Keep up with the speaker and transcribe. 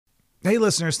Hey,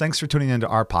 listeners, thanks for tuning into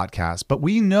our podcast. But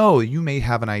we know you may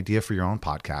have an idea for your own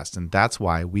podcast, and that's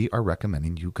why we are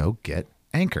recommending you go get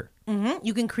Anchor. Mm-hmm.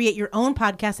 You can create your own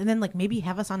podcast and then maybe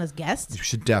have us on as guests. You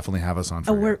should definitely have us on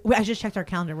for I just checked our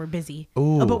calendar. We're busy.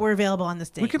 Ooh. But we're available on this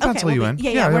day. We can pencil you in.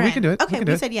 Yeah, we can do it. Okay,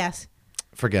 we said yes.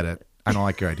 Forget it. I don't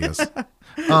like your ideas.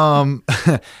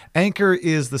 Anchor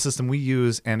is the system we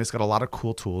use, and it's got a lot of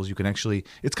cool tools. You can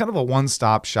it's kind of a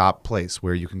one-stop shop place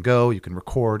where you can go, you can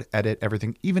record, edit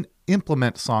everything, even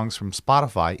implement songs from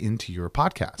Spotify into your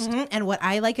podcast. Mm-hmm. And what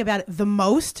I like about it the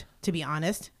most, to be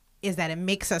honest, is that it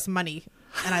makes us money.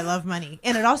 And I love money.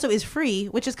 And it also is free,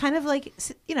 which is kind of like,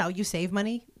 you save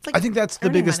money. It's like I think that's the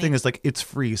biggest money. thing is it's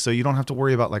free. So you don't have to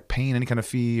worry about paying any kind of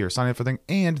fee or signing up for thing.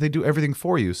 And they do everything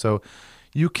for you. So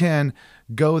you can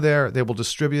go there. They will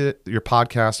distribute your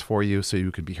podcast for you so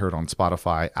you can be heard on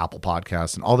Spotify, Apple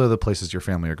Podcasts, and all the other places your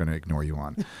family are going to ignore you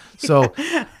on. So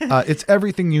it's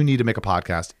everything you need to make a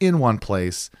podcast in one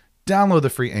place. Download the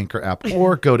free Anchor app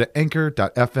or go to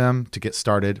anchor.fm to get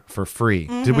started for free.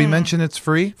 Mm-hmm. Did we mention it's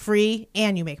free? Free,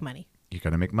 and you make money. You're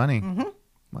going to make money. Mm-hmm.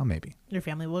 Well, maybe. Your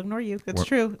family will ignore you. That's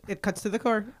true. It cuts to the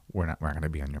core. We're not going to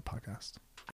be on your podcast.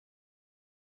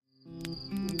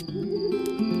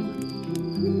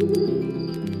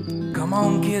 Come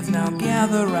on, kids, now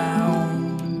gather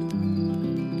round.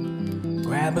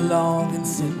 Grab along and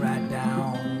sit right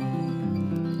down.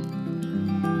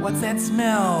 What's that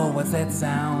smell? What's that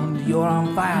sound? You're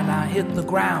on fire, now hit the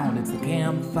ground. It's the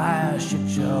Campfire Shit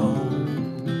Show.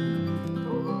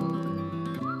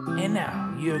 And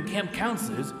now, your camp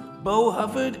counselors, Bo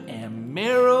Hufford and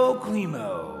Meryl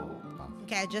Climo.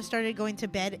 Okay, I just started going to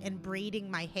bed and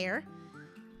braiding my hair.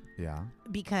 Yeah.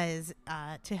 Because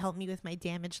to help me with my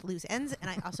damaged loose ends. And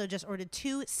I also just ordered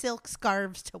 2 silk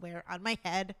scarves to wear on my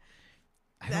head.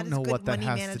 I don't know what that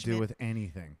has to do with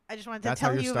anything. I just wanted to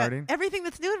tell you about everything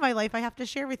that's new in my life I have to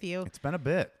share with you. It's been a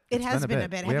bit. It has been a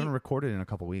bit. We haven't recorded in a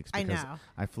couple weeks because I know.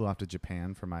 I flew off to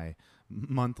Japan for my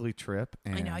monthly trip.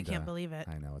 And, I know. I can't believe it.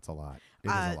 I know. It's a lot. It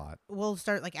is a lot. We'll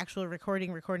start actual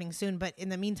recording soon. But in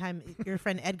the meantime, your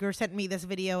friend Edgar sent me this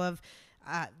video of,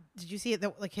 did you see it?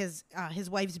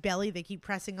 His wife's belly. They keep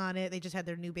pressing on it. They just had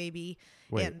their new baby.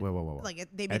 Wait.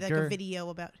 They made a video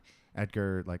about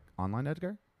Edgar, online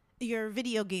Edgar? Your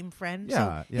video game friend.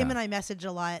 Yeah, so him and I message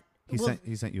a lot. He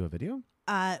sent you a video?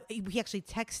 He actually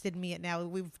texted me it now.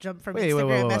 We've jumped from Wait,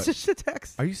 Instagram message to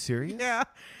text. Are you serious? Yeah.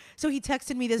 So he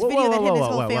texted me this video that him and his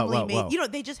whole family made. Whoa.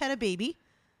 They just had a baby.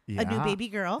 A new baby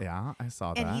girl. Yeah, I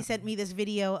saw that. And he sent me this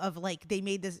video of they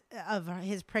made this of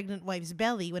his pregnant wife's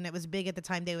belly when it was big at the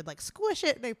time. They would squish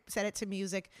it. They set it to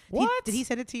music. What? Did he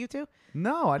send it to you too?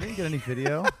 No, I didn't get any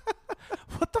video.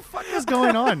 What the fuck is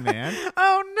going on, man?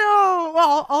 Oh no!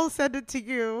 Well, I'll send it to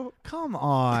you. Come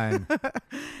on.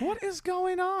 What is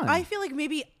going on? I feel like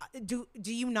maybe do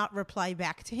you not reply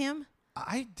back to him?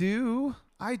 I do.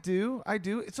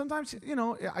 Sometimes,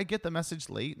 I get the message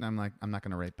late and I'm like, I'm not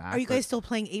going to write back. Are you guys still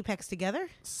playing Apex together?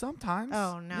 Sometimes.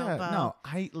 Oh, no. Yeah, Bo. no,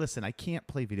 I can't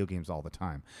play video games all the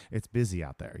time. It's busy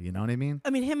out there. You know what I mean?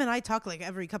 I mean, him and I talk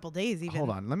every couple days even.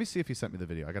 Hold on. Let me see if he sent me the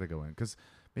video. I got to go in because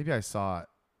maybe I saw it.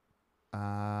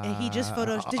 And he just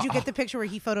did you get the picture where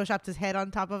he photoshopped his head on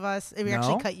top of us? And we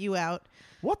actually cut you out.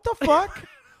 What the fuck?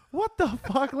 What the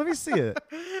fuck? Let me see it.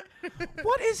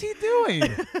 What is he doing?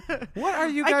 What are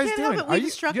you guys doing? Do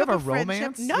you have a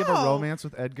romance? No. You have a romance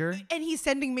with Edgar? And he's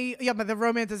sending me, but the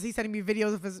romance is he's sending me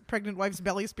videos of his pregnant wife's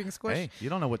bellies being squished. Hey, you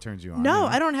don't know what turns you on. No,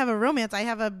 I don't have a romance. I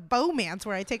have a bowmance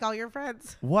where I take all your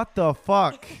friends. What the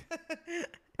fuck?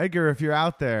 Edgar, if you're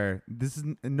out there, this is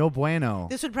no bueno.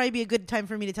 This would probably be a good time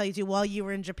for me to tell you too. While you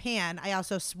were in Japan, I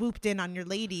also swooped in on your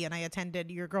lady and I attended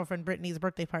your girlfriend Brittany's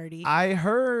birthday party. I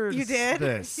heard you did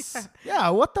this. Yeah,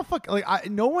 what the fuck?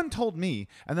 No one told me,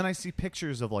 and then I see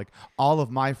pictures of all of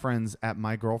my friends at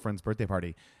my girlfriend's birthday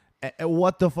party.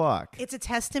 What the fuck? It's a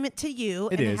testament to you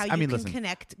it and is. how you can listen,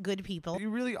 connect good people.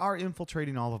 You really are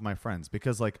infiltrating all of my friends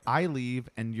because I leave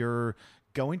and you're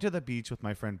going to the beach with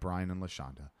my friend Brian and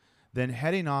LaShonda. Then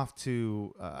heading off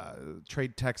to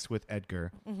trade texts with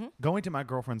Edgar, going to my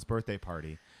girlfriend's birthday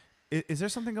party. Is there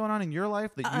something going on in your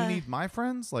life that you need my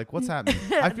friends? What's happening?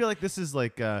 I feel like this is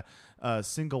a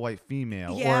single white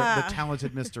female or the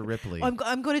talented Mr. Ripley. I'm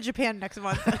going to Japan next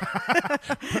month.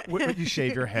 You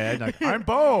shave your head. I'm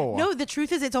Bo. No, the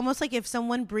truth is it's almost like if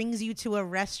someone brings you to a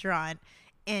restaurant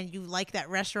and you like that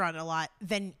restaurant a lot,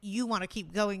 then you want to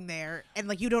keep going there.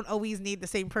 And you don't always need the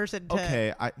same person to...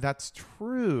 Okay, that's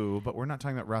true, but we're not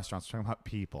talking about restaurants. We're talking about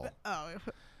people. Oh.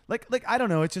 I don't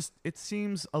know. It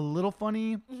seems a little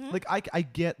funny. Mm-hmm. I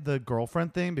get the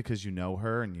girlfriend thing because you know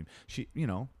her and she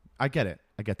I get it.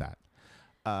 I get that.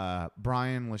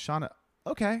 Brian, LaShonda,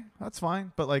 Okay, that's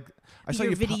fine. But like, I saw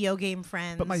Your you video game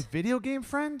friends. But my video game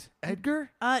friend,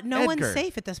 Edgar? no one's Edgar.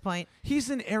 safe at this point.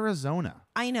 He's in Arizona.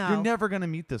 I know. You're never going to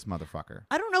meet this motherfucker.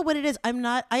 I don't know what it is.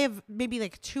 I have maybe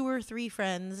like 2 or 3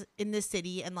 friends in this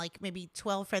city and like maybe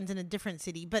 12 friends in a different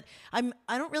city, but I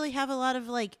don't really have a lot of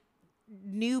like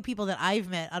new people that I've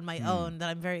met on my own that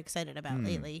I'm very excited about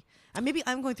lately. Maybe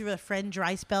I'm going through a friend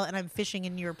dry spell and I'm fishing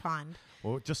in your pond.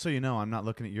 Well, just so you know, I'm not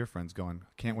looking at your friends going,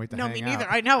 can't wait to No, hang me out. neither.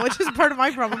 I know, which is part of my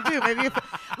problem too. Maybe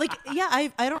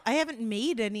I haven't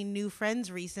made any new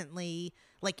friends recently,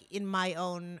 like in my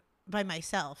own by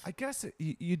myself. I guess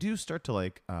you do start to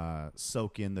like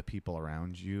soak in the people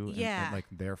around you and like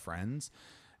their friends.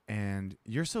 And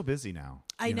you're so busy now.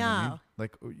 I You know. What I mean? know.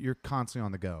 Like you're constantly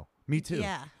on the go. Me too.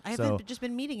 Yeah, I So- haven't just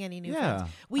been meeting any new Yeah,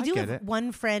 friends. We I do get have it.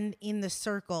 one friend in the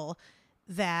circle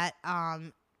that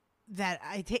that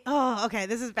I take. Oh, okay,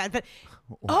 this is bad. But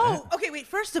okay, wait.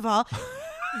 First of all,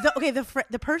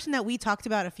 the person that we talked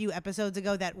about a few episodes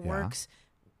ago that works.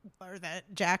 Or that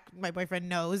Jack, my boyfriend,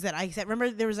 knows that I said.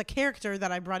 Remember, there was a character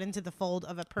that I brought into the fold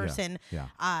of a person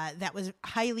that was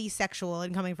highly sexual,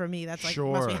 and coming from me, that's like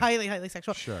must be Sure. highly, highly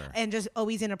sexual, Sure. and just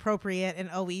always inappropriate, and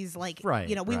always like, Right,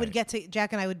 we would right. get to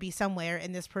Jack and I would be somewhere,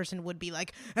 and this person would be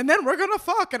like, and then we're gonna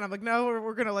fuck, and I'm like, no,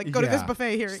 we're gonna like go to this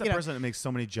buffet here, It's the person that makes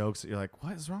so many jokes that you're like,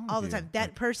 what is wrong all with the you? time.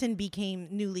 That person became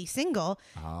newly single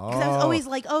because Oh. I was always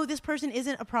like, oh, this person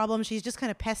isn't a problem. She's just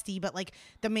kind of pesty. But like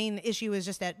the main issue is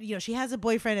just that, she has a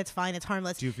boyfriend. It's fine. It's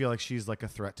harmless. Do you feel like she's like a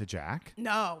threat to Jack?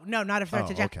 No, not a threat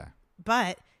to Jack. Okay.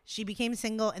 But she became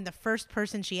single, and the first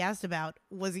person she asked about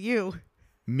was you.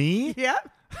 Me? Yep.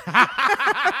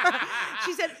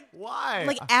 She said, Why?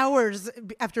 like hours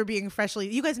after being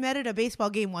freshly, you guys met at a baseball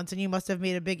game once, and you must have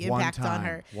made a big impact on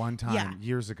her. One time, Yeah.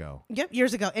 years ago. Yep,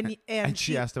 years ago, and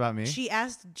she asked about me? She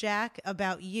asked Jack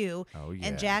about you. Oh, yeah.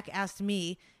 And Jack asked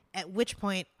me. At which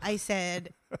point I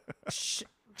said, should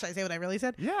I say what I really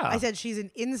said? Yeah. I said she's an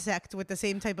insect with the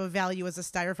same type of value as a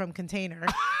styrofoam container.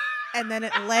 And then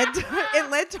it led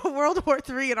to World War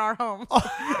III in our home.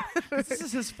 This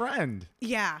is his friend.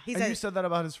 Yeah, he And said. you said that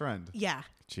about his friend. Yeah.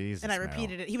 Jesus. And I Mel.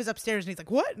 repeated it. He was upstairs and he's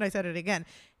like, "What?" And I said it again.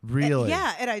 Really?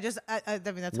 Yeah. And I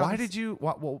mean, that's Why did you?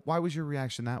 Why was your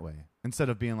reaction that way? Instead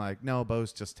of being like, "No,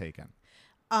 Bo's just taken."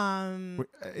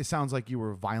 It sounds like you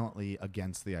were violently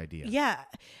against the idea. Yeah,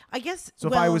 I guess. So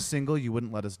if I was single, you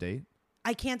wouldn't let us date?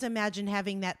 I can't imagine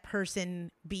having that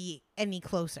person be any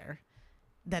closer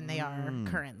than they are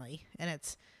currently, and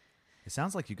it's It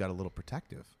sounds like you got a little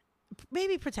protective.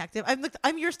 maybe protective.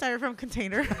 I'm your styrofoam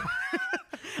container.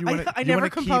 You I never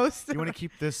compost. You want to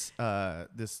keep this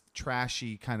this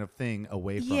trashy kind of thing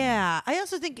away from Yeah, I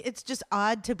also think it's just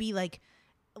odd to be like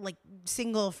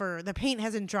single for the paint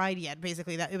hasn't dried yet.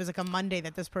 Basically, that it was like a Monday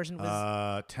that this person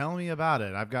was. Tell me about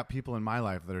it. I've got people in my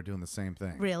life that are doing the same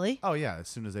thing. Really? Oh yeah. As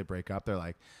soon as they break up, they're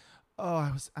like,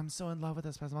 "Oh, I'm so in love with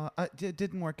this person. It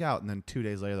didn't work out." And then 2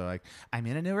 days later, they're like, "I'm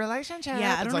in a new relationship."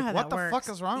 Yeah, I it's don't like, know how what that the works.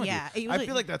 fuck is wrong with Yeah, you? it I usually-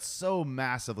 feel like that's so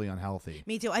massively unhealthy.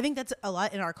 Me too. I think that's a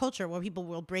lot in our culture where people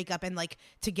will break up and like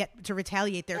to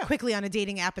retaliate. They're quickly on a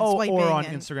dating app and swiping. Or on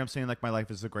and, Instagram saying like, "My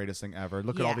life is the greatest thing ever.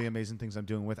 Look at all Yeah. the amazing things I'm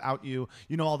doing without you."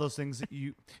 You know, all those things that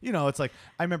you know. It's like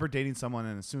I remember dating someone,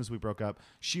 and as soon as we broke up,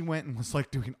 she went and was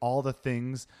like doing all the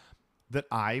things that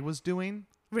I was doing.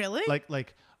 Really?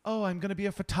 Like, oh, I'm gonna be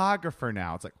a photographer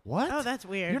now. It's like, what? Oh, that's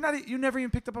weird. You never even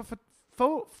picked up a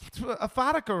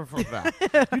photographer for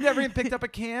that. You never even picked up a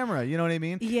camera. You know what I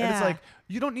mean? And Yeah. it's like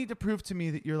you don't need to prove to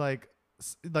me that you're like,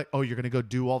 oh, you're gonna go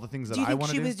do all the things that do you I think want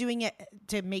to she do. was doing it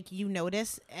to make you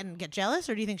notice and get jealous,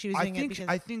 or do you think she was doing it because?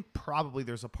 I think probably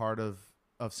there's a part of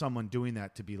someone doing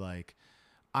that to be like,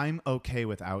 I'm okay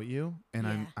without you, and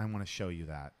Yeah. I want to show you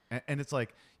that. And it's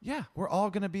like, yeah, we're all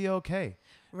gonna be okay.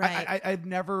 Right. I've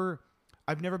never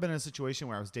been in a situation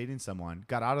where I was dating someone,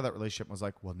 got out of that relationship, and was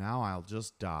like, well, now I'll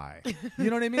just die. You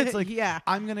know what I mean? It's like, Yeah.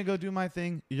 I'm gonna go do my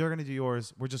thing, you're gonna do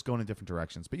yours. We're just going in different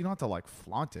directions, but you don't have to like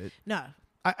flaunt it. No.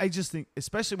 I just think,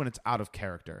 especially when it's out of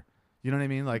character. You know what I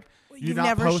mean? Like You've you're not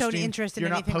never shown posting, interest in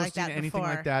you're anything not like posting that anything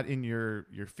before. like that in your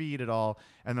feed at all,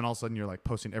 and then all of a sudden you're like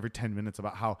posting every 10 minutes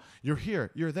about how you're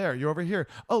here, you're there, you're over here.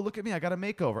 Oh, look at me, I got a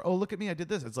makeover. Oh, look at me, I did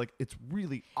this. It's like it's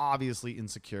really obviously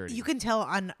insecurity. You can tell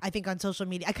I think on social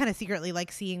media. I kind of secretly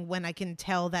like seeing when I can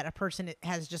tell that a person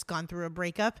has just gone through a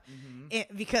breakup,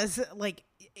 because like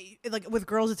with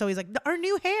girls, it's always like our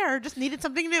new hair just needed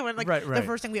something new, and like Right, the right.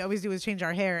 first thing we always do is change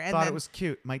our hair. And thought then, it was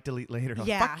cute. Might delete later. Like,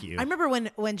 yeah, fuck you. I remember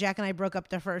when Jack and I broke up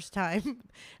the first time.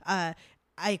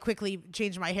 I quickly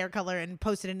changed my hair color and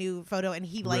posted a new photo, and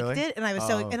he liked Really? it. And I was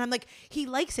Oh. and I'm like, he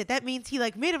likes it. That means he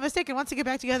like made a mistake and wants to get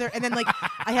back together. And then like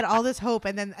I had all this hope,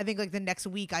 and then I think like the next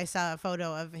week I saw a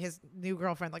photo of his new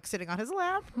girlfriend like sitting on his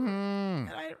lap.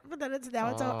 But then it's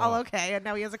all okay, and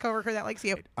now he has a coworker that likes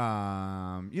you.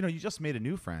 You just made a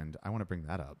new friend. I want to bring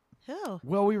that up. Who?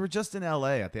 Well, we were just in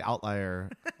LA at the Outlier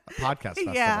Podcast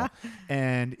Festival. Yeah.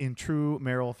 And in true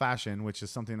Meryl fashion, which is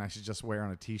something I should just wear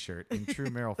on a t-shirt, in true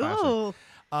Meryl Ooh.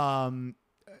 fashion,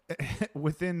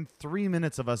 within 3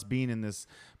 minutes of us being in this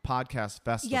podcast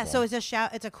festival. Yeah, so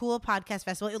it's a cool podcast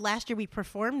festival. Last year we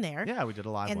performed there. Yeah, we did a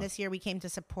live And one. this year we came to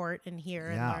support and hear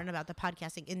and Yeah. learn about the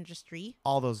podcasting industry.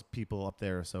 All those people up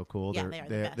there are so cool. Yeah, they are the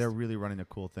best. They're really running a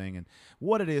cool thing. And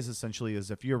what it is essentially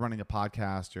is if you're running a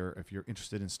podcast or if you're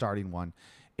interested in starting one,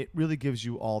 it really gives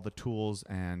you all the tools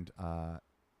and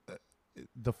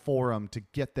the forum to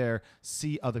get there,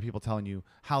 see other people telling you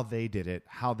how they did it,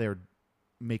 how they're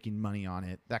making money on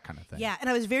it, that kind of thing. Yeah, and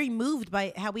I was very moved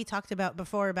by how we talked about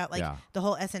before about like Yeah. the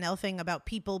whole SNL thing about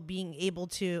people being able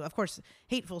to, of course,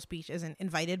 hateful speech isn't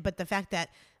invited, but the fact that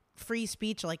free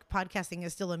speech, like podcasting,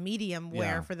 is still a medium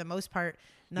where, Yeah. for the most part,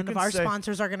 none of can our say-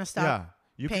 sponsors are going to stop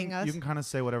You paying can, us. You can kind of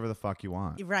say whatever the fuck you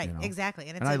want. Right, you know? exactly,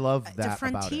 and it's I love it's that a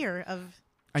about it. frontier of.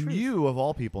 And truth. you, of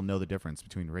all people, know the difference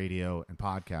between radio and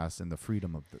podcasts and the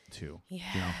freedom of the two. Yes.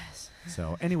 You know?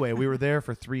 So anyway, we were there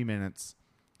for 3 minutes,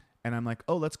 and I'm like,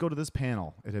 oh, let's go to this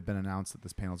panel. It had been announced that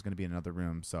this panel is going to be in another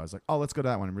room. So I was like, oh, let's go to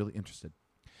that one. I'm really interested.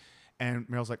 And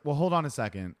Meryl's like, well, hold on a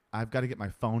second. I've got to get my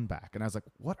phone back. And I was like,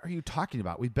 what are you talking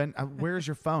about? We've been, where's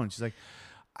your phone? She's like,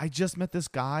 I just met this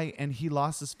guy, and he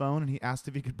lost his phone, and he asked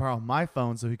if he could borrow my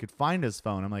phone so he could find his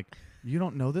phone. I'm like, you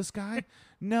don't know this guy?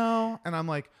 No. And I'm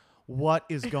like, what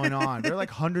is going on? There are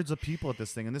like hundreds of people at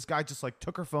this thing, and this guy just like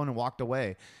took her phone and walked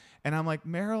away. And I'm like,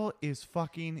 Meryl is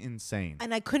fucking insane.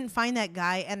 And I couldn't find that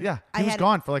guy, and Yeah, I he was had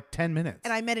gone for like 10 minutes.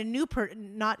 And I met a new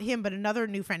not him, but another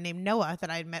new friend named Noah that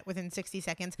I had met within 60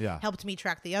 seconds. Yeah. Helped me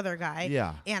track the other guy.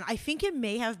 Yeah. And I think it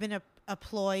may have been a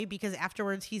ploy because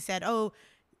afterwards he said, "Oh,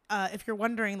 if you're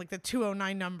wondering, like the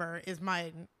 209 number is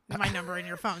my number in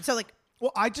your phone." So like,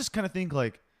 Well, I just kind of think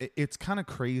like it's kind of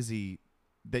crazy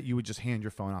that you would just hand your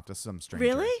phone off to some stranger.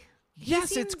 really? He Yes,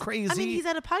 seems- it's crazy. I mean, he's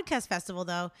at a podcast festival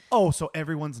though. Oh, so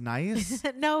everyone's nice?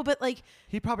 No, but like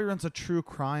He probably runs a true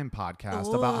crime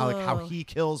podcast about how Ooh. he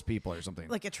kills people or something.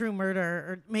 a true murder,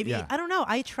 or maybe Yeah. I don't know.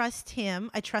 I trust him.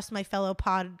 I trust my fellow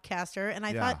podcaster, and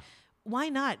I Yeah. thought, why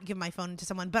not give my phone to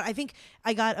someone? But I think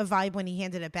I got a vibe when he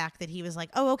handed it back that he was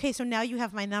like, "Oh, okay, so now you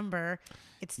have my number.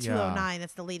 It's 209.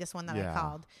 That's the latest one that I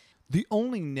called." The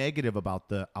only negative about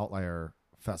the Outlier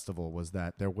Festival was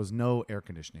that there was no air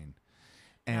conditioning.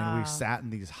 And we sat in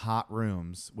these hot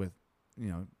rooms with,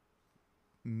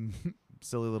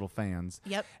 silly little fans.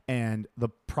 Yep. And the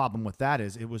problem with that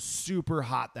is it was super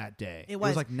hot that day. It was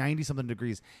was. like 90 something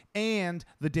degrees. And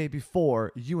the day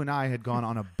before, you and I had gone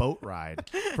on a boat ride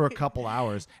for a couple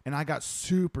hours, and I got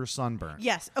super sunburned.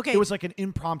 Yes. Okay. It was like an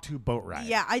impromptu boat ride.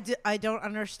 Yeah, I don't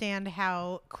understand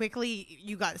how quickly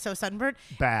you got so sunburned.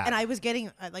 Bad. And I was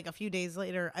getting like a few days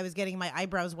later, I was getting my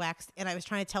eyebrows waxed, and I was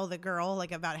trying to tell the girl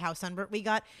like about how sunburnt we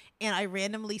got, and I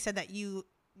randomly said that you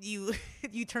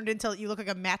turned into, you look like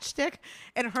a matchstick,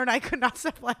 and her and I could not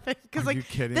stop laughing because Are like you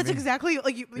kidding that's me? exactly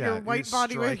like Yeah, your you white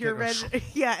body with strike your it red or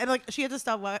yeah, and like she had to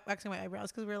stop waxing my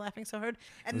eyebrows because we were laughing so hard.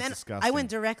 And was then disgusting. I went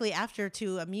directly after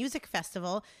to a music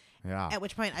festival. Yeah. At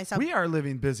which point I saw We are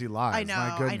living busy lives. I know,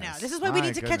 My I goodness. know. This is why we My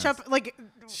need to catch goodness. up. Like,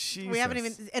 we haven't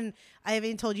even, Jesus. and I haven't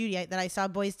even told you yet that I saw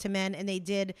Boys to Men, and they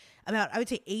did about, I would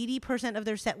say 80% of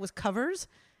their set was covers.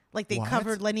 Like they What?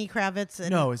 covered Lenny Kravitz.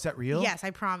 And, No, is that real? Yes, I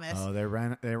promise. Oh, they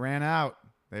ran out.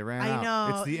 They ran I out.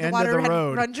 know. It's the end water of the had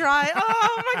road. run dry.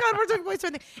 Oh my God, we're doing Boys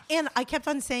to Men. And I kept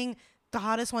on saying the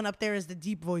hottest one up there is the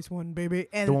deep voice one, baby.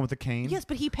 And The one with the cane? Yes,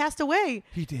 but he passed away.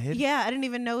 He did? Yeah, I didn't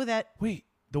even know that. Wait,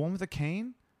 the one with the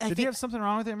cane? I Did he think- have something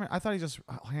wrong with him? I thought he just,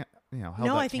 held No,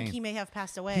 that I think cane. he may have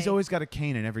passed away. He's always got a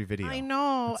cane in every video. I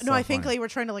know. It's No, so I think funny. they were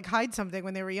trying to like hide something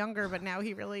when they were younger, but now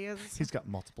he really is. He's got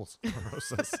multiple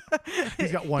sclerosis.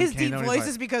 He's got one His cane. deep and he's voice like,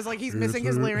 is because like he's missing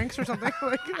his larynx or something.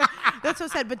 Like, that's so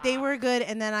sad. But they were good,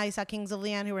 and then I saw Kings of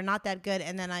Leon, who were not that good,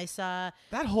 and then I saw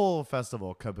that whole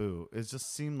festival, Kaboo, it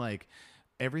just seemed like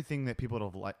everything that people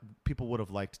would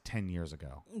have liked 10 years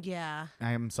ago. yeah.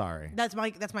 I am sorry. That's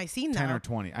my scene 10 though. or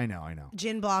 20. I know.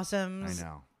 Gin Blossoms. I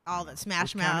know. All that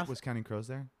Smash was Mouth. Was Counting Crows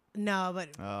there? No,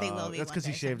 but they will be. That's one because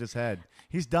he day, shaved so. his head.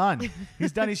 He's done.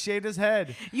 He's done. He shaved his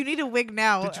head. You need a wig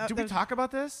now. Did we talk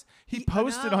about this? He I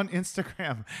posted know. on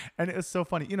Instagram, and it was so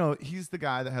funny. He's the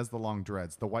guy that has the long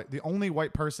dreads. The only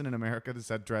white person in America that's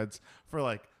had dreads for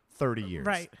like 30 years.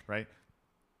 Right. Right.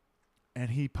 and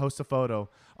he posts a photo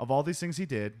of all these things he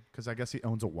did because I guess he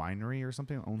owns a winery or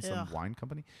something, owns some Ugh. wine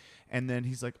company. And then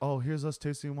he's like, oh, here's us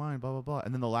tasting wine, blah, blah, blah.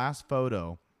 And then the last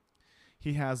photo,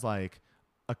 he has like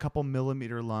a couple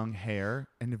millimeter long hair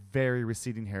and a very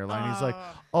receding hairline. He's like,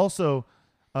 also,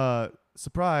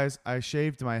 surprise, I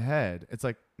shaved my head. It's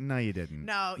like, no, you didn't.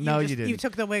 No, you didn't. You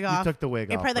took the wig off. You took the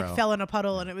wig it off. It probably bro. like fell in a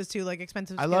puddle and it was too like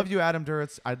expensive. I love you, Adam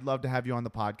Duritz. I'd love to have you on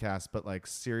the podcast, but like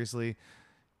seriously,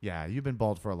 yeah, you've been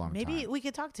bald for a long time. Maybe we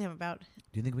could talk to him about. Do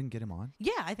you think we can get him on?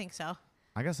 Yeah, I think so.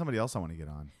 I got somebody else I want to get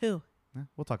on. Who?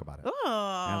 We'll talk about it. Oh.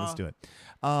 Yeah, let's do it.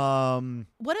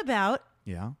 What about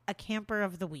Yeah, a camper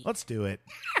of the week? let's do it.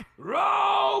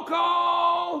 Roll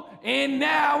call! And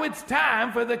now it's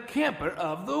time for the camper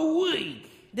of the week.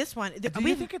 This one. Do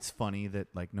you think it's funny that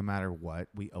like no matter what,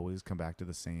 we always come back to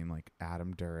the same like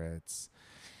Adam Duritz,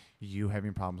 you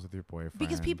having problems with your boyfriend?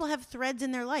 because people have threads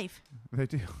in their life. they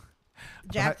do.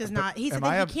 Jack does not. He said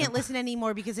that he can't listen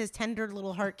anymore because his tender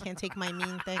little heart can't take my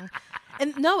mean thing.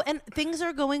 And no, and things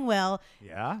are going well.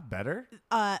 Yeah, better.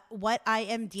 What I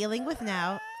am dealing with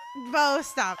now. Bo,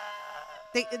 stop.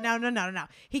 No.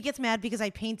 He gets mad because I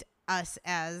paint us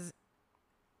as,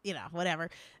 whatever.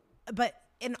 But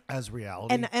As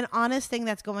reality. an honest thing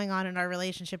that's going on in our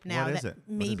relationship now What is that it?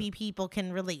 maybe people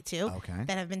can relate to Okay.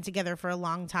 that have been together for a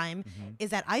long time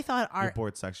is that I thought You're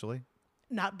bored sexually?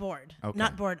 not bored. Okay.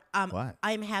 Not bored. What?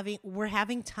 We're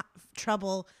having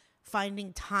trouble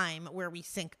finding time where we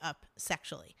sync up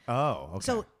sexually. Oh, okay.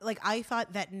 So like I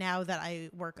thought that now that I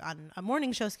work on a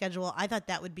morning show schedule, I thought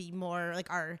that would be more like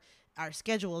our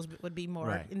schedules would be more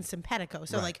Right. in simpatico.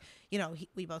 So Right. like,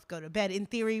 we both go to bed in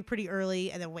theory pretty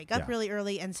early and then wake up Yeah. really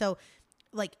early. And so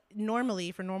like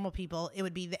normally for normal people, it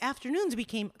would be the afternoons we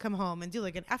come home and do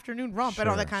like an afternoon romp and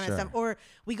all that kind Sure. of stuff. Or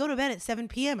we go to bed at 7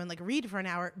 p.m. and like read for an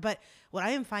hour. But what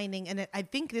I am finding, and I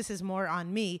think this is more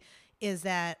on me, is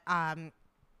that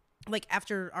like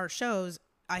after our shows,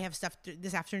 I have stuff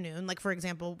this afternoon. Like for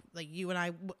example, like you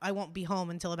and I won't be home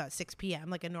until about 6 p.m.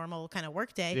 like a normal kind of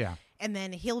work day. Yeah. And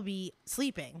then he'll be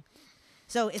sleeping.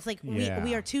 So it's like Yeah.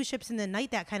 we are two ships in the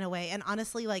night that kind of way. And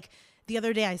honestly, like the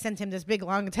other day I sent him this big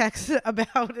long text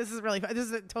about this is really fun. This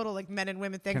is a total like men and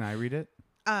women thing. Can I read it?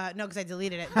 No, because I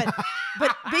deleted it.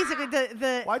 But basically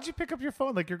the Why'd you pick up your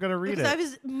phone like you're gonna read because I it?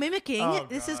 was mimicking. Oh,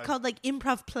 This is God. called like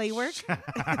improv play work.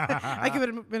 I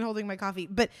could have been holding my coffee,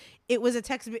 but it was a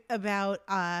text about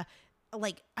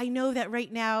like I know that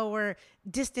right now we're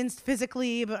distanced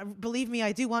physically, but believe me,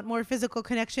 I do want more physical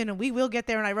connection, and we will get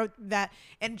there. And I wrote that,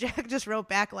 and Jack just wrote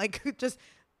back like, just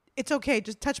it's okay,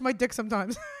 just touch my dick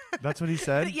sometimes. That's what he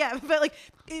said? Yeah, but like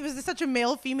it was such a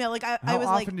male female. Like I How was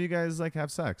often do you guys like have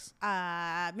sex?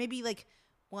 like maybe like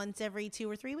once every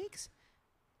 2 or 3 weeks.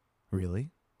 Really?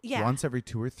 Yeah. Once every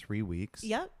 2 or 3 weeks?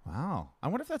 Yep. Wow. I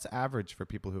wonder if that's average for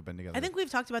people who've been together. I think we've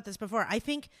talked about this before. I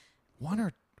think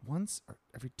once or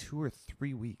every 2 or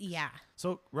 3 weeks. yeah.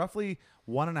 So roughly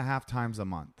 1.5 times a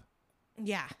month.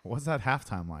 Yeah. What's that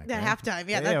halftime like? That right? halftime,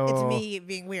 yeah, it's Ayo. me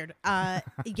being weird.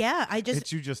 Yeah, I just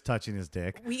It's you just touching his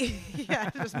dick. yeah,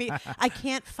 it's just me. I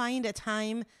can't find a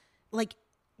time like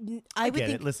I would Get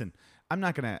think. it. Listen, I'm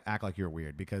not gonna act like you're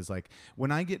weird because like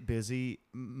when I get busy,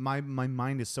 my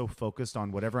mind is so focused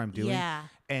on whatever I'm doing. Yeah.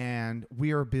 And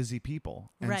we are busy people,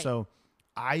 and Right. so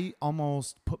I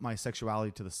almost put my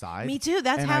sexuality to the side. Me too.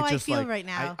 That's and how I just, feel like, right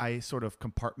now. I sort of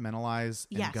compartmentalize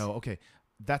and Yes. go, okay.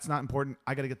 That's not important.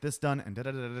 I got to get this done, and da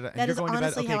da da da da. And That you're is going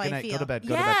honestly to bed. how Okay, good I night. Go feel. to bed.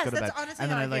 Go Yes, to bed. Go to that's bed. honestly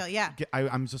and then how I like, feel, yeah.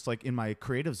 I'm just like in my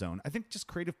creative zone. I think just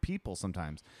creative people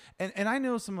sometimes, and I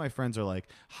know some of my friends are like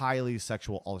highly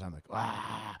sexual all the time, like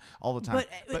all the time.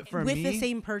 But for with me, the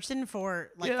same person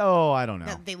for like I don't know.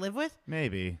 that they live with.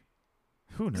 Maybe.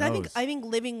 Who knows? 'Cause I think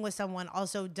living with someone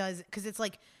also does because it's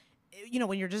like.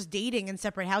 When you're just dating in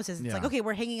separate houses, it's Yeah. like, okay,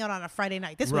 we're hanging out on a Friday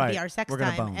night. This would Right. be our sex We're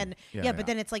gonna time. bone. And Yeah, but yeah.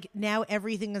 then it's like now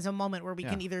everything is a moment where we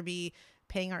can Yeah. either be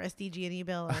paying our SDG&E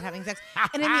bill or having sex.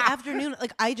 And in the afternoon,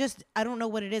 like I don't know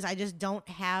what it is. I just don't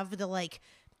have the like,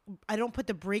 I don't put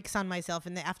the brakes on myself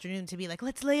in the afternoon to be like,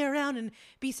 let's lay around and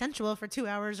be sensual for 2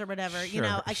 hours or whatever. I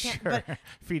can't, Sure. but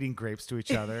feeding grapes to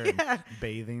each other, and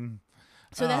bathing.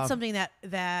 so that's something that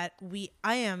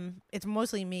it's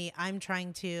mostly me. I'm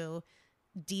trying to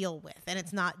deal with, and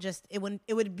it's not just it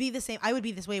would be the same. I would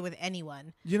be this way with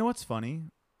anyone. You know what's funny?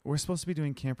 We're supposed to be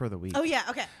doing camper of the week. Oh yeah,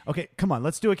 okay, Okay, come on,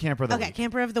 let's do a camper of the week.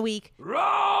 camper of the week.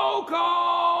 Roll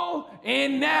call!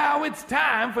 And now it's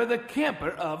time for the camper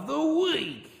of the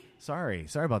week. Sorry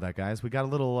about that, guys. We got a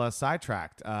little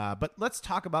sidetracked. But let's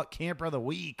talk about camper of the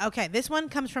week. Okay, this one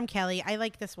comes from Kelly. I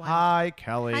like this one. Hi,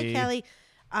 Kelly. Hi,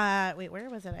 Kelly. Wait, where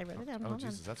was it? I wrote it down. Hold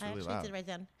Jesus, on. that's I really actually loud. did write it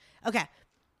down. Okay.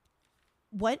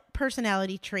 What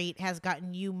personality trait has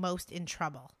gotten you most in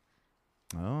trouble?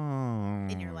 Oh.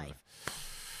 in your life?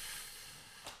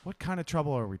 What kind of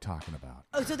trouble are we talking about?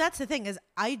 Oh, so that's the thing is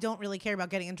I don't really care about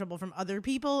getting in trouble from other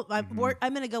people. I'm going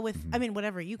to go with, I mean,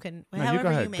 whatever you can, No, however go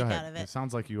ahead, you make go ahead. out of it. It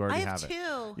sounds like you already I have it. two.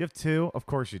 You have two? Of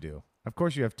course you do. Of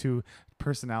course you have two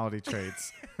personality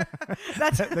traits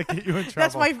That's that get you in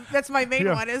trouble. that's my main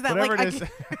Yeah, one. Is that whatever like it is.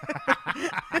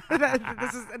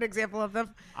 this is an example of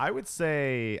them. I would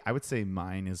say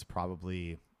mine is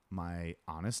probably my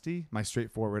honesty, my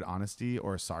straightforward honesty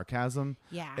or sarcasm.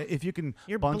 Yeah. If you can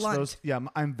You're bunch blunt. those. Yeah,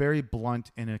 I'm very blunt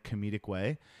in a comedic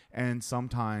way. And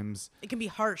sometimes It can be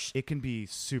harsh. it can be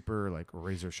super like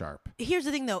razor sharp. Here's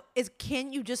the thing though, is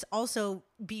can you just also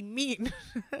be mean?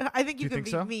 I think you can think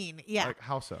be so? mean. Yeah. Like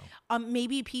how so?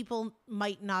 Maybe people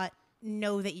might not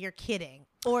know that you're kidding.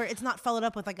 Or it's not followed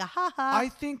up with like a ha ha. I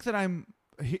think that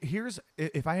here's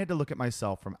if I had to look at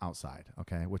myself from outside,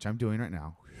 okay, which I'm doing right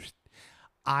now,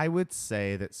 I would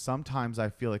say that sometimes I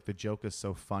feel like the joke is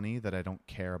so funny that I don't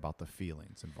care about the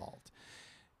feelings involved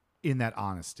in that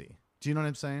honesty. Do you know what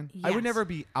I'm saying? I would Yes. never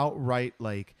be outright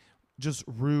like just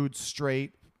rude,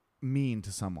 straight, mean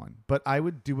to someone, but I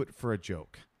would do it for a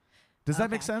joke. Does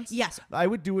that make Okay. sense? Yes. I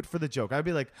would do it for the joke. I'd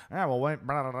be like, well, what,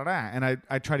 blah, blah, blah, blah, and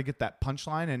I try to get that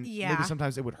punchline, and Yeah. maybe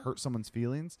sometimes it would hurt someone's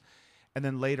feelings. And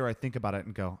then later I think about it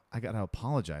and go, I got to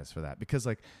apologize for that because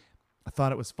like I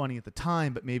thought it was funny at the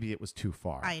time, but maybe it was too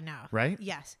far. I know. Right?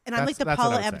 Yes. And I'm like the That's what I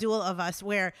Paula would say. Abdul of us,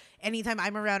 where anytime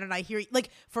I'm around and I hear, like,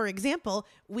 for example,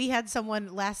 we had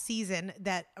someone last season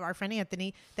that, our friend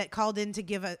Anthony, that called in to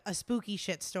give a spooky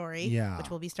shit story, Yeah.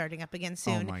 which will be starting up again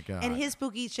soon. my God. And his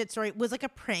spooky shit story was like a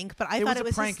prank, but I It thought was it a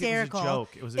was prank. It was a hysterical.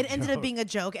 joke. It was a It ended up joke. being a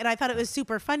joke, and I thought it was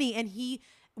super funny. And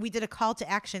we did a call to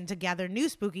action to gather new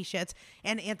spooky shits,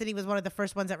 and Anthony was one of the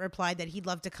first ones that replied that he'd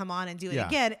love to come on and do it Yeah.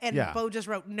 again. And Yeah. Bo just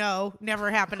wrote, no, never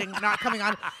happening, not coming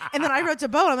on. And then I wrote to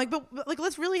Bo, and I'm like, but like,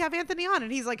 let's really have Anthony on.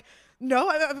 And he's like,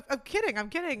 no, I'm kidding. I'm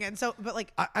kidding. And so, but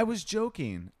like, I was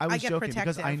joking. I was get joking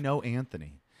because I protective. know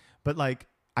Anthony, but like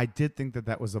I did think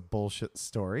that was a bullshit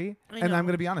story, I and know. I'm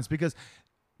going to be honest because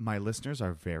my listeners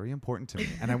are very important to me,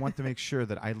 and I want to make sure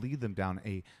that I lead them down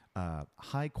a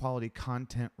high quality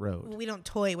content road. we don't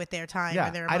toy with their time or Yeah,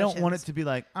 their I emotions. don't want it to be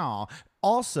like, oh.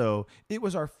 Also, it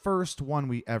was our first one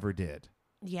we ever did.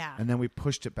 Yeah. And then we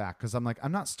pushed it back because I'm like,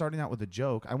 I'm not starting out with a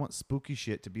joke. I want spooky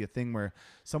shit to be a thing where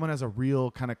someone has a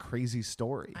real kind of crazy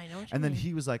story. I know what you And then mean.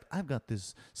 he was like, I've got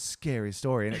this scary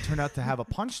story. And it turned out to have a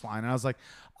punchline. And I was like,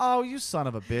 oh, you son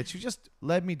of a bitch. You just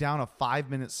led me down a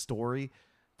 5-minute story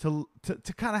to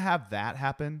kind of have that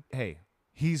happen. Hey,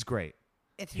 he's great.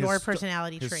 It's His your sto-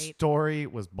 personality his trait. story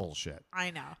was bullshit. I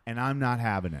know. And I'm not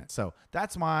having it. So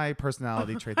that's my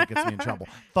personality trait that gets me in trouble.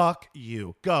 Fuck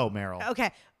you. Go, Meryl.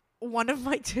 Okay. One of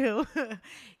my two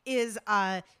is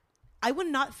I would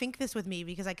not think this with me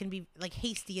because I can be like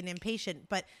hasty and impatient,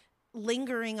 but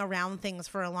lingering around things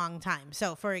for a long time.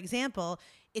 So, for example,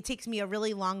 it takes me a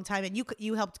really long time, and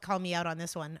you helped call me out on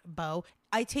this one, Bo.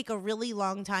 I take a really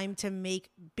long time to make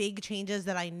big changes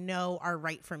that I know are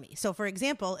right for me. So, for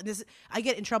example, and I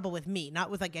get in trouble with me, not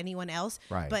with like anyone else,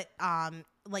 Right. but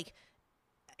like.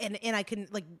 And I can,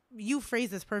 like, you phrase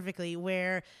this perfectly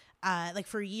where like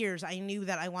for years I knew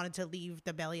that I wanted to leave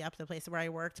the Belly Up, the place where I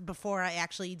worked, before I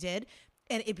actually did.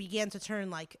 And it began to turn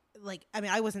like I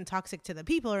mean, I wasn't toxic to the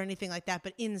people or anything like that,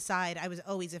 but inside I was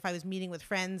always, if I was meeting with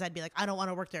friends, I'd be like, I don't want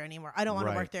to work there anymore. I don't want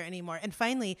Right. to work there anymore. And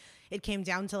finally it came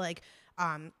down to like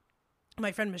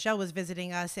my friend Michelle was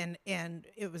visiting us, and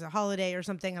it was a holiday or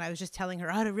something, and I was just telling her,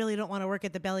 I really don't want to work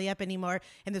at the Belly Up anymore.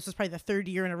 And this was probably the third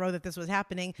year in a row that this was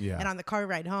happening. Yeah. And on the car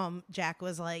ride home, Jack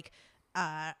was like,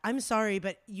 I'm sorry,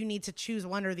 but you need to choose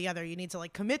one or the other. You need to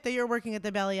like commit that you're working at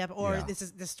the Belly Up, or Yeah.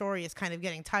 this story is kind of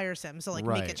getting tiresome. So like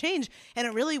Right. make a change. And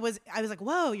it really was, I was like,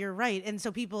 whoa, you're right. And so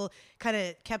people kind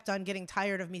of kept on getting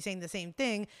tired of me saying the same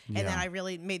thing. And then Yeah. I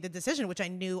really made the decision, which I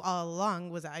knew all along,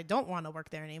 was I don't want to work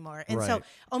there anymore. And so Right.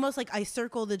 almost like I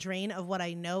circle the drain of what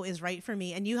I know is right for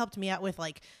me. And you helped me out with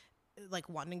like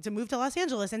wanting to move to Los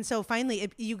Angeles. And so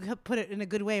finally you put it in a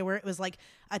good way where it was like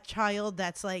a child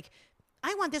that's like,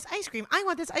 I want this ice cream. I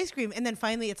want this ice cream. And then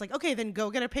finally it's like, okay, then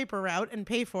go get a paper route and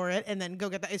pay for it, and then go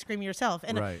get the ice cream yourself.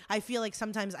 And Right. I feel like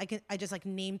sometimes I just like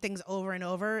name things over and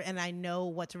over, and I know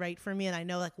what's right for me, and I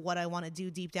know like what I want to do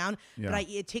deep down. Yeah.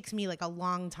 But it takes me like a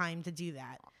long time to do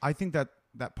that. I think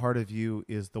that part of you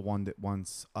is the one that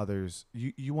wants others.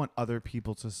 You want other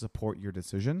people to support your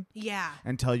decision Yeah.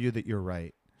 and tell you that you're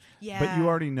right. Yeah. But you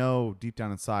already know deep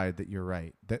down inside that you're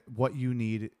right. That what you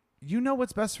need, you know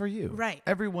what's best for you. Right.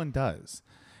 Everyone does.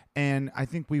 And I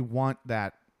think we want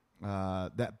that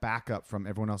that backup from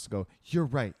everyone else to go, you're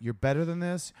right, you're better than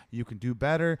this, you can do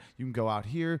better, you can go out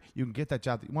here, you can get that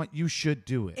job that you want, you should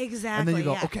do it. Exactly, And then you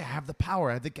go, yeah. okay, I have the power,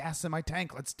 I have the gas in my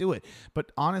tank, let's do it.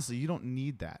 But honestly, you don't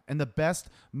need that. And the best,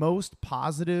 most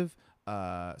positive,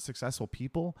 successful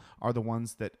people are the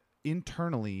ones that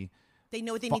internally They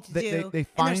know what they need to do, they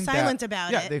find and they're silent that,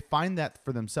 about yeah, it. they find that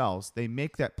for themselves. They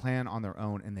make that plan on their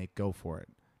own and they go for it.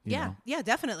 you know? Yeah,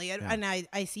 definitely. And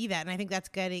I see that. And I think that's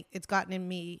it's gotten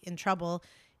me in trouble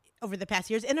over the past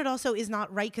years. And it also is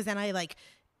not right because then I like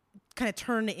kind of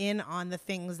turn in on the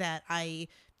things that I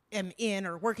am in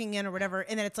or working in or whatever.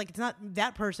 And then it's like, it's not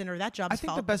that person or that job's I think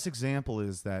fault. the best example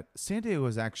is that San Diego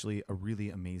is actually a really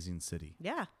amazing city.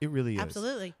 Yeah. It really is.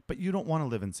 Absolutely. But you don't want to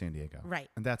live in San Diego. Right.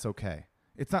 And that's okay.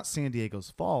 It's not San Diego's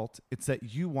fault. It's that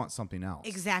you want something else.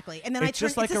 Exactly. And then It's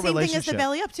just like it's the a same thing as the relationship.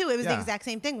 belly up too. It was the Yeah. exact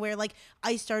same thing where like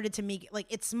I started to make like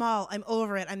it's small. I'm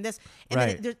over it. I'm this. And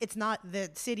Right. then it's not the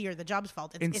city or the job's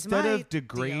fault. It's Instead my of deal.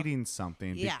 degrading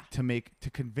something Yeah. to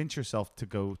convince yourself to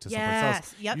go to someplace Yes.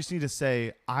 else, Yep. you just need to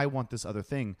say, I want this other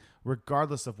thing,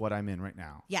 regardless of what I'm in right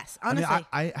now. Yes, I mean, honestly.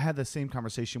 I had the same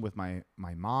conversation with my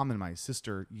mom and my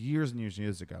sister years and years and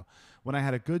years ago when I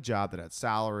had a good job that had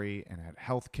salary and had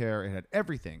health care, it had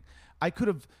everything. I could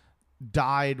have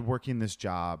died working this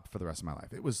job for the rest of my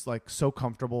life. It was like so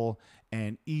comfortable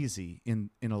and easy in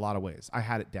a lot of ways. I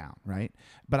had it down, right?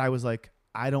 But I was like,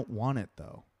 I don't want it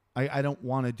though. I don't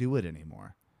want to do it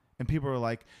anymore. And people were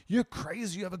like, you're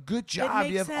crazy. You have a good job.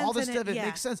 You makes have all this sense, and stuff. It yeah.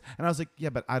 makes sense. And I was like, yeah,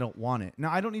 but I don't want it.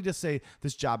 Now, I don't need to say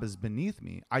this job is beneath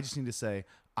me. I just need to say,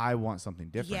 I want something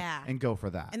different Yeah. and go for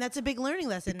that. And that's a big learning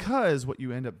lesson. Because what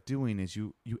you end up doing is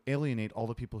you alienate all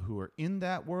the people who are in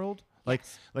that world. Like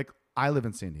I live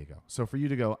in San Diego. So for you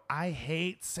to go, I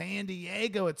hate San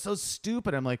Diego. It's so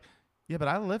stupid. I'm like, yeah, but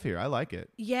I live here. I like it.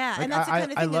 Yeah, Like, and that's the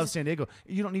kind of I thing love is- San Diego.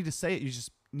 You don't need to say it. You just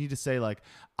need to say like,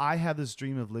 I have this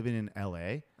dream of living in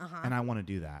LA and I want to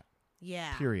do that.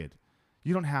 Yeah. Period.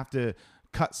 You don't have to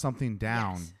cut something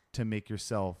down Yes. to make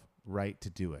yourself right to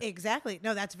do it. Exactly.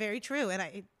 No, that's very true. And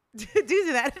I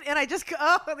do that. And I just go,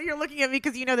 oh, you're looking at me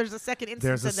because you know there's a second instance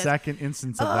There's a of this. second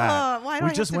instance of Oh, that. why do I We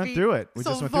have just to went be through it. We so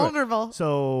just went through it. vulnerable?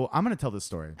 So I'm going to tell this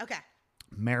story. Okay.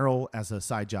 Meryl, as a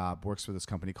side job, works for this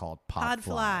company called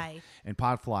Podfly. And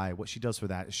Podfly, what she does for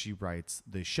that is she writes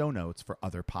the show notes for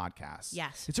other podcasts.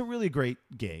 Yes. It's a really great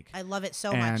gig. I love it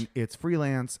so and much. it's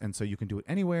freelance, and so you can do it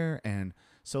anywhere. And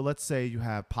so let's say you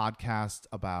have podcasts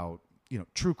about,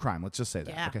 true crime. Let's just say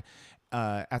that. Yeah. Okay.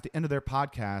 At the end of their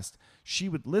podcast, she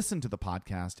would listen to the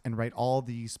podcast and write all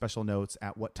the special notes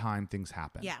at what time things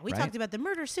happen. Yeah. We right? talked about the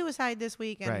murder suicide this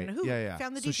week and Right. who Yeah.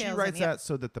 found the so details. she writes and, yeah. that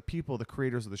so that the people, the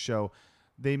creators of the show,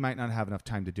 they might not have enough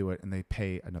time to do it, and they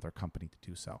pay another company to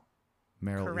do so.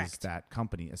 Meryl is Correct. that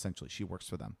company, essentially. She works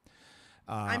for them.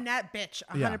 I'm that bitch.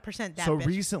 100% Yeah. that so bitch.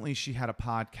 recently she had a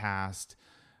podcast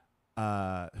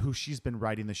who she's been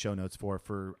writing the show notes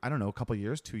for, I don't know, a couple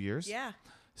years, 2 years. Yeah.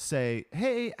 Say,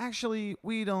 hey, actually,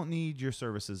 we don't need your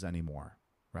services anymore.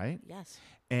 Right? Yes.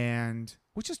 And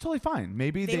which is totally fine.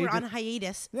 Maybe They were did- on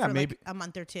hiatus Yeah, for maybe- like a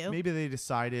month or two. Maybe they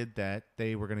decided that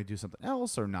they were going to do something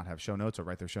else or not have show notes or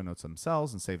write their show notes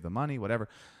themselves and save the money, whatever.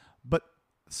 But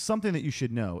something that you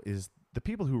should know is the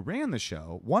people who ran the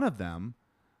show, one of them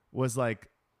was like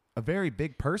a very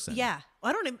big person. Yeah.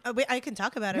 I don't. Wait, I can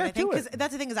talk about it. Yeah, I think do it. because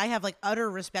that's the thing is I have like utter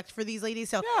respect for these ladies.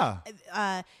 So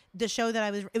Yeah. the show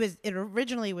that it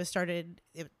originally was started.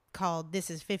 Called This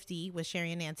Is 50 with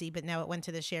Sherry and Nancy, but now it went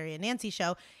to the Sherry and Nancy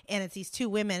show, and it's these two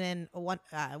women, and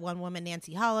one woman,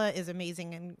 Nancy Holla, is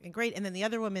amazing and great, and then the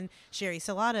other woman, Sherry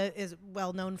Salata, is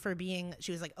well known for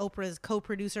she was like Oprah's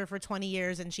co-producer for 20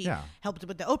 years, and she Yeah. helped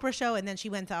with the Oprah show, and then she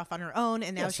went off on her own,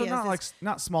 and now Yeah, she so has not this,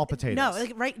 not small potatoes. no,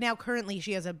 like right now, currently,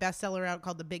 she has a bestseller out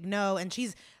called The Big No, and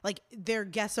she's like their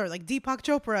guests are like Deepak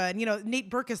Chopra and Nate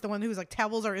Berkus, the one who's like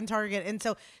towels are in Target, and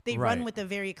so they run Right. with a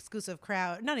very exclusive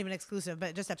crowd, not even exclusive,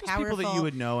 but just a just powerful. people that you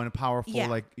would know and a powerful, Yeah.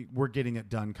 like we're getting it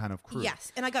done kind of crew.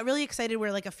 Yes, and I got really excited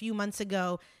where like a few months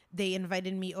ago they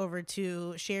invited me over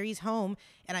to Sherry's home,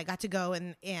 and I got to go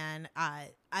and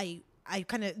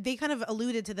they kind of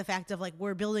alluded to the fact of like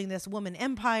we're building this woman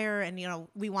empire, and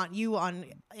we want you on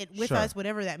it with Sure. us,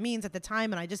 whatever that means at the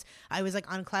time. And I was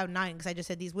like on cloud nine because I just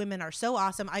said these women are so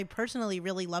awesome. I personally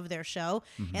really love their show,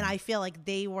 Mm-hmm. and I feel like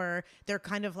they're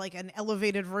kind of like an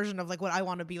elevated version of like what I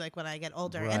want to be like when I get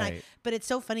older. And Right. but it's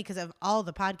so funny because of all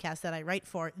the podcasts that I write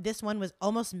for, this one was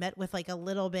almost met with like a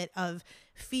little bit of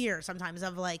fear sometimes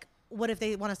of like, what if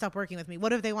they want to stop working with me?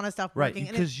 What if they want to stop Right, working?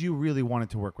 And because you really wanted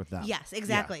to work with them. yes,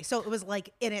 exactly. So it was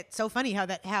like, and it's so funny how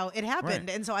it happened. Right.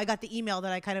 And so I got the email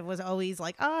that I kind of was always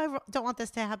like, oh, I don't want this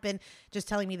to happen, just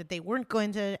telling me that they weren't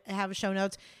going to have show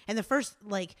notes. And the first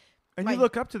And you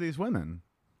look up to these women.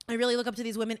 I really look up to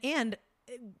these women, and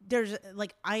there's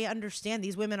like, I understand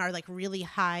these women are like really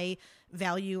high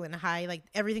value and high, like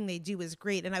everything they do is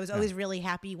great. And I was always really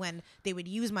happy when they would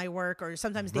use my work, or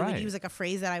sometimes they would use like a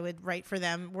phrase that I would write for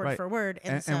them word for word.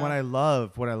 And what I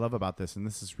love about this, and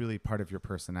this is really part of your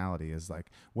personality, is like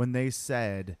when they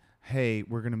said, hey,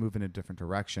 we're going to move in a different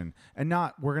direction, and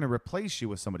not we're going to replace you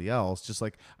with somebody else, just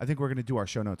like, I think we're going to do our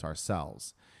show notes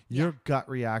ourselves. Your gut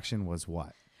reaction was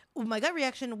what? Well, my gut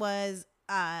reaction was,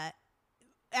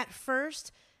 at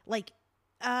first, like,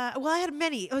 well, I had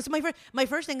many. It was my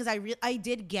first thing is I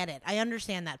did get it. I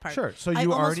understand that part. Sure. So I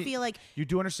you almost already feel like you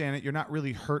do understand it. You're not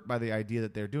really hurt by the idea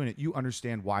that they're doing it. You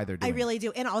understand why they're doing it. I really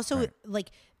do. And also,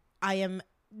 like, I am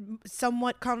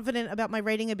somewhat confident about my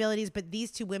writing abilities, but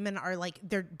these two women are like,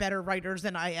 they're better writers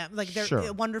than I am. Like,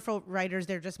 they're wonderful writers.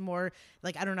 They're just more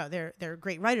like, I don't know, they're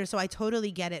great writers. So I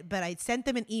totally get it. But I sent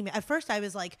them an email. At first I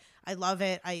was like, I love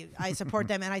it. I support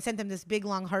them. And I sent them this big,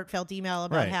 long, heartfelt email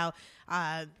about how,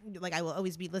 like, I will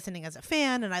always be listening as a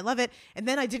fan and I love it. And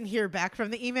then I didn't hear back from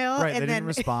the email. Right. And they didn't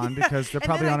respond because they're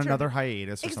probably on another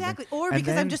hiatus or exactly. something. Or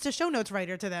because I'm just a show notes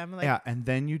writer to them. Like, yeah. And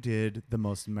then you did the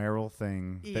most Meryl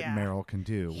thing that Meryl can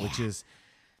do, which is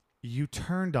you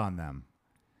turned on them.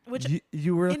 Which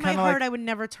you were in my heart, I would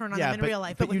never turn on them in real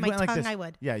life, but with my tongue, I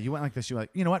would. Yeah, you went like this. You were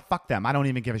like, you know what? Fuck them. I don't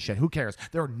even give a shit. Who cares?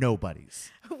 They're nobodies.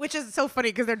 Which is so funny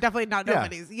because they're definitely not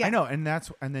nobodies. Yeah, I know.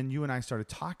 And then you and I started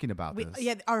talking about this.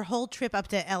 Yeah, our whole trip up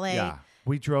to LA. Yeah,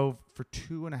 we drove for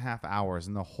 2.5 hours,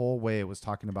 and the whole way it was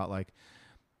talking about like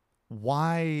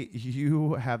why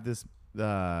you have this.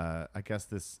 I guess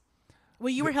this. Well,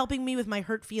 you were helping me with my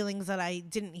hurt feelings that I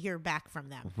didn't hear back from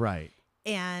them. Right.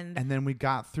 And then we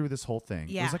got through this whole thing.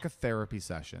 Yeah. It was like a therapy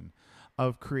session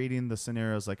of creating the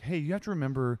scenarios like, hey, you have to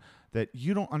remember that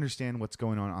you don't understand what's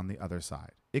going on the other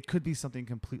side. It could be something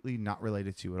completely not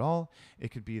related to you at all. It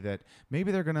could be that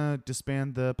maybe they're going to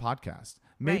disband the podcast.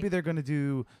 Maybe they're going to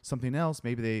do something else.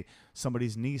 Maybe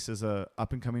somebody's niece is a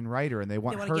up and coming writer and they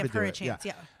want her to give her do a it. chance.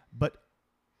 Yeah. But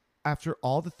after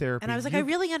all the therapy, and I was like, I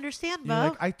really understand, Bo.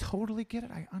 Like, I totally get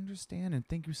it. I understand. And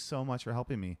thank you so much for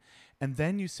helping me. And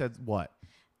then you said what?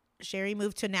 Sherry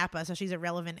moved to Napa, so she's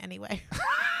irrelevant anyway.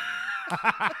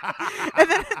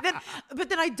 But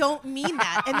then I don't mean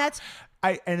that.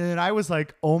 And then I was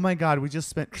like, oh my God, we just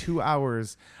spent 2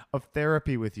 hours of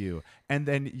therapy with you. And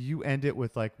then you end it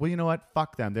with like, well, you know what?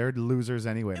 Fuck them. They're losers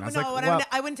anyway. And I was like, well,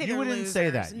 I wouldn't say you they're wouldn't losers. say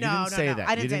that. No, you didn't say that.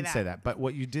 I didn't you didn't say that. But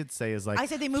what you did say is like, I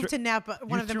said they moved to Napa.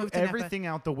 One of them moved to Napa. Everything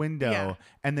out the window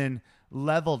and then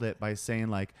leveled it by saying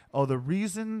like, oh, the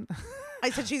reason. I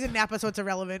said she's in Napa, so it's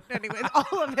irrelevant. Anyway,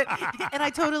 all of it. And I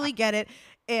totally get it.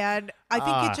 And I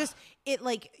think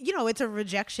it's a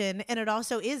rejection. And it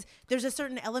also is, there's a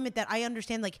certain element that I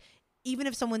understand, like, even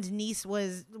if someone's niece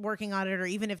was working on it, or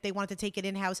even if they wanted to take it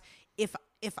in-house, if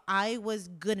I was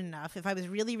good enough, if I was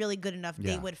really, really good enough,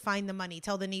 they would find the money,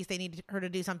 tell the niece they need her to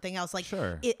do something else. Like,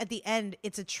 at the end,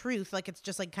 it's a truth. Like, it's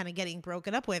just like kind of getting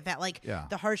broken up with that. Like,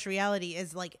 the harsh reality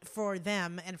is like, for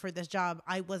them and for this job,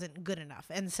 I wasn't good enough.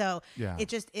 And so it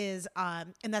just is,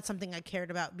 and that's something I cared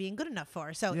about being good enough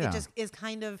for. So it just is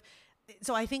kind of.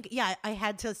 So I think, I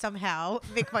had to somehow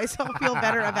make myself feel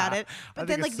better about it. But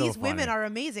then, like, these women are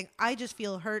amazing. I just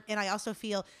feel hurt. And I also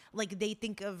feel like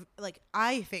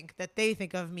I think that they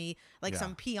think of me like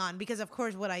some peon. Because, of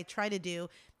course, what I try to do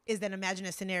is then imagine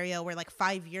a scenario where, like,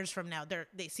 5 years from now,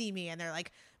 they see me and they're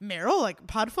like, Meryl, like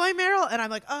Podfly Meryl? And I'm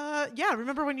like, yeah,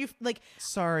 remember when you, like...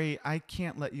 Sorry, I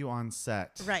can't let you on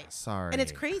set. Right. Sorry. And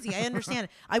it's crazy. I understand.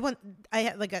 I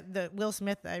had, like, the Will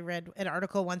Smith, I read an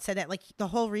article once said that, like, the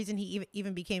whole reason he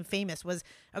even became famous was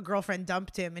a girlfriend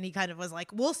dumped him, and he kind of was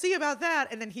like, we'll see about that.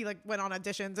 And then he, like, went on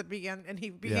auditions and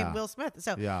he became Will Smith.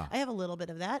 So I have a little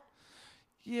bit of that.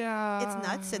 Yeah, it's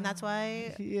nuts, and that's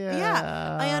why.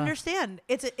 Yeah, I understand.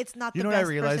 It's not. You the know what I best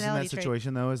realized in that trait.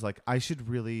 situation though is like I should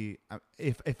really,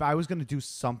 if I was going to do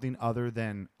something other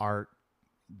than art,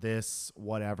 this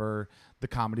whatever, the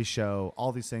comedy show,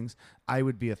 all these things, I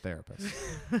would be a therapist.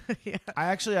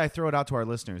 I throw it out to our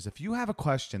listeners. If you have a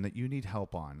question that you need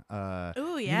help on,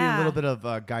 you need a little bit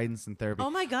of guidance and therapy. Oh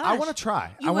my gosh, I want to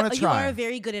try. You are a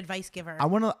very good advice giver. I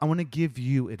want to give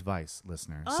you advice,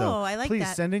 listener. Oh, so I like please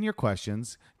that. send in your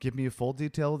questions. Give me a full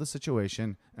detail of the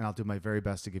situation, and I'll do my very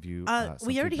best to give you.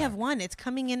 We already have one. It's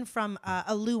coming in from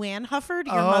a Luann Hufford,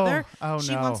 your mother. mother. Oh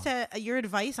she no. wants your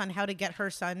advice on how to get her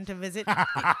son to visit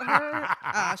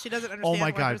her. She doesn't understand. Oh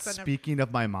my God! Speaking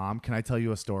of my mom, can I tell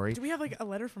you a story? Do we have like a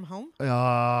letter from home?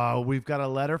 We've got a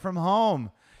letter from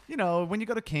home. You know, when you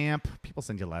go to camp, people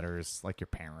send you letters, like your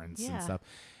parents and stuff.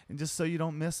 And just so you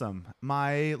don't miss them.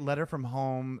 My letter from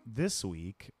home this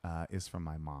week is from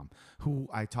my mom, who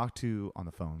I talked to on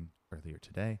the phone earlier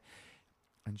today.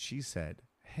 And she said,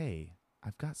 hey,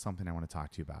 I've got something I want to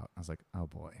talk to you about. I was like, oh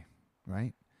boy,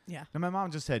 right? Yeah. And my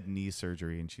mom just had knee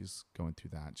surgery and she's going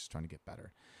through that. She's trying to get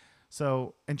better.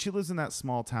 So, and she lives in that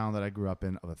small town that I grew up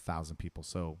in of 1,000 people.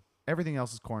 So everything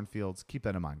else is cornfields. Keep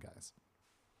that in mind, guys.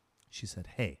 She said,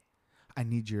 hey, I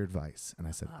need your advice. And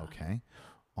I said, okay,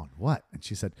 on what? And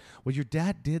she said, well, your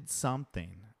dad did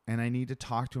something and I need to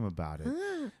talk to him about it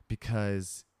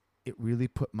because it really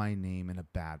put my name in a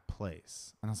bad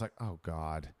place. And I was like, oh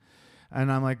God.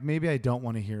 And I'm like, maybe I don't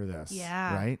want to hear this.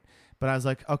 Yeah. Right. But I was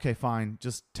like, okay, fine.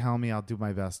 Just tell me. I'll do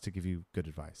my best to give you good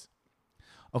advice.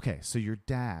 Okay. So your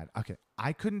dad, okay.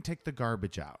 I couldn't take the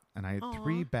garbage out and I had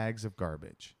 3 bags of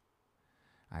garbage.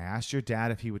 I asked your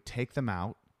dad if he would take them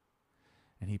out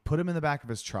and he put them in the back of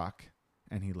his truck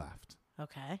and he left.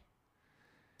 Okay.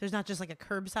 There's not just like a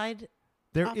curbside.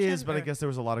 There option, is, but I or- guess there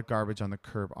was a lot of garbage on the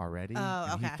curb already. Oh,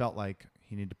 and okay. he felt like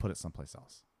he needed to put it someplace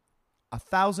else.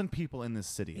 1,000 people in this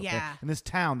city. Okay? Yeah. In this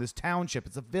town, this township.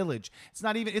 It's a village. It's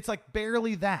not even, it's like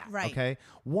barely that. Right. Okay.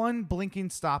 1 blinking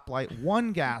stoplight,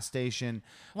 1 gas station,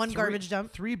 One 3 garbage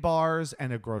dump. 3 bars,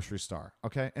 and a grocery store.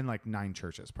 Okay. And like 9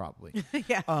 churches, probably.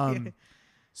 Yeah.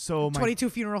 So my 22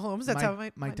 funeral homes. That's how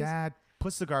my mine is. dad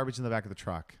puts the garbage in the back of the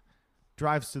truck,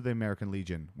 drives to the American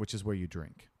Legion, which is where you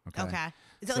drink. Okay. Okay.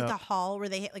 Is it So- like the hall where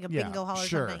they hit like a bingo hall or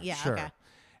sure, something? Yeah. sure. Okay.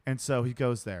 And so he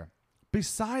goes there.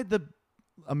 Beside the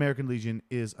American Legion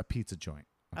is a pizza joint.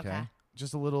 Okay.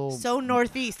 Just a little So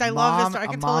northeast. I love this. Story.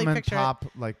 I can totally mom picture and pop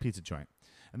like pizza joint.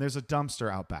 And there's a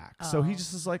dumpster out back. So he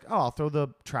just is like, oh, I'll throw the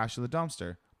trash in the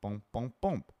dumpster. Boom, boom,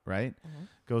 boom. Right?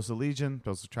 Goes to Legion,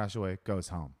 throws the trash away, goes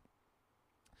home.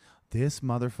 This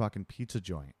motherfucking pizza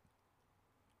joint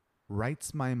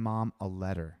writes my mom a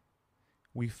letter.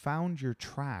 We found your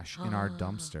trash in our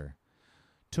dumpster.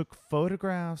 Took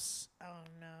photographs Oh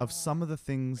no. of some of the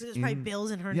things. There's probably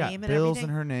bills in her name and bills everything.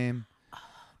 in her name.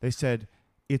 They said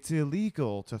it's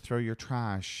illegal to throw your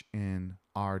trash in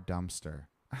our dumpster.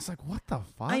 I was like, what the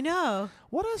fuck? I know.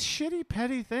 What a shitty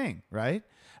petty thing, right?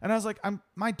 And I was like,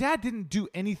 my dad didn't do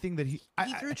anything that he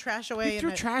threw trash away He in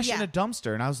threw a- trash in yeah. a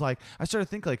dumpster, and I was like, I started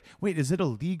thinking like, wait, is it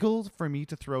illegal for me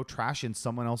to throw trash in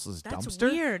someone else's That's dumpster?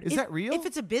 weird. Is If- that real? If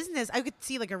it's a business, I could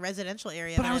see like a residential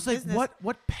area. But I a was like, business-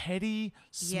 what petty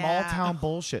small Yeah. town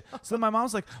bullshit. So then my mom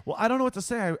was like, well, I don't know what to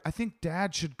say. I think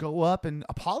dad should go up and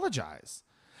apologize.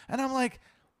 And I'm like,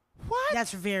 what?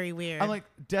 That's very weird. I'm like,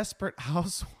 desperate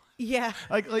housewives. yeah.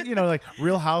 Like you know, like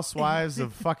Real Housewives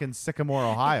of fucking Sycamore,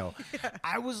 Ohio.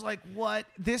 I was like, what?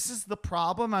 This is the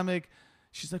problem? I'm like,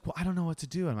 she's like, well, I don't know what to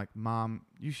do. I'm like, Mom,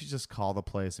 you should just call the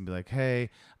place and be like, hey,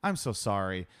 I'm so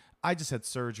sorry. I just had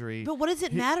surgery. But what does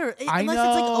it matter? I Unless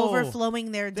it's like know.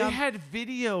 overflowing their They dump. had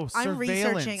video I'm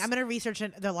surveillance. researching. I'm going to research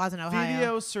the laws in Ohio.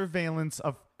 Video surveillance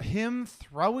of him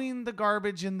throwing the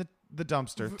garbage in the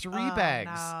dumpster, 3 Oh, bags.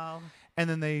 no. And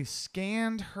then they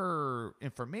scanned her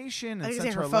information I and was sent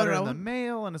gonna her a say her letter in photo. the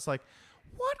mail. And it's like,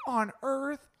 what on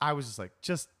earth? I was just like,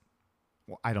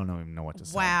 well, I don't even know what to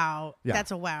say. Wow. Yeah.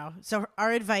 That's a wow. So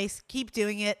our advice, keep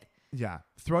doing it. Yeah.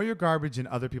 Throw your garbage in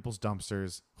other people's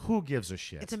dumpsters. Who gives a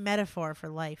shit? It's a metaphor for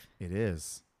life. It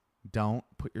is. Don't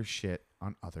put your shit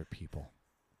on other people.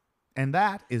 And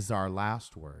that is our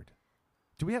last word.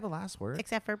 Do we have a last word?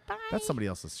 Except for bye. That's somebody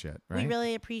else's shit, right? We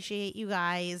really appreciate you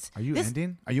guys. Are you This-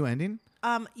 ending? Are you ending?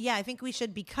 Yeah, I think we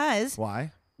should because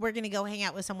Why? we're going to go hang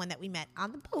out with someone that we met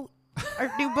on the boat.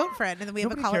 Our new boat friend. And then we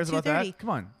have Nobody a call cares at about 2:30. that. Come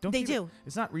on. Don't They keep it- do.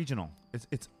 It's not regional.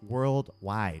 It's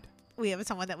worldwide. We have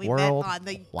someone that we met on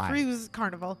the Worldwide. cruise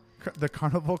carnival. The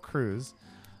Carnival Cruise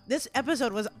This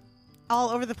episode was all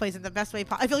over the place in the best way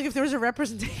possible. I feel like if there was a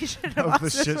representation of, of us, the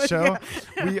this shit would- show.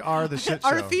 yeah. We are the shit show.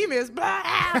 Our theme is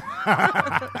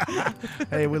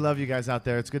Hey, we love you guys out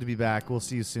there. It's good to be back. We'll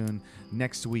see you soon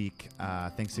next week.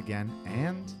 Thanks again.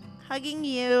 And hugging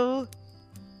you.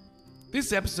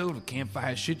 This episode of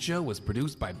Campfire Shit Show was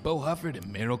produced by Bo Hufford and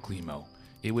Meryl Climo.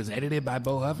 It was edited by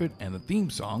Bo Hufford, and the theme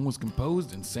song was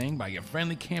composed and sang by your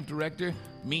friendly camp director,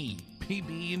 me,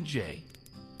 PB&J.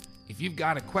 If you've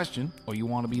got a question or you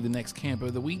want to be the next camper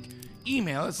of the week,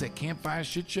 email us at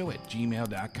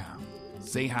campfireshitshow@gmail.com.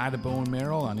 Say hi to Bo and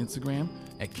Meryl on Instagram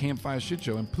at Campfire Shit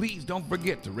Show, and please don't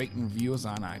forget to rate and review us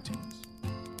on iTunes.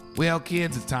 Well,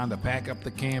 kids, it's time to pack up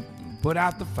the camp and put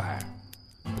out the fire.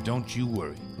 But don't you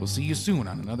worry. We'll see you soon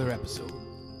on another episode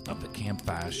of the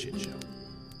Campfire Shit Show.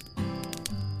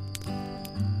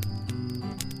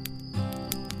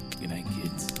 Good night,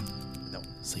 kids. No,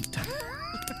 sleep tight.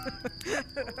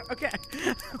 Okay.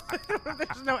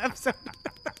 There's no episode.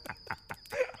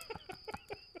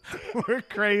 we're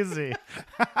crazy.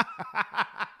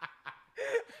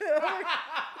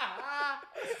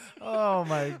 Oh Oh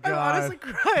my god. I'm honestly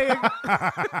crying.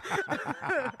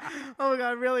 Oh my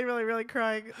god, really, really, really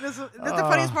crying. This the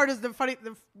funniest part is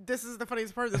this is the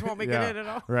funniest part. This won't make it in at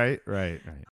all. Right.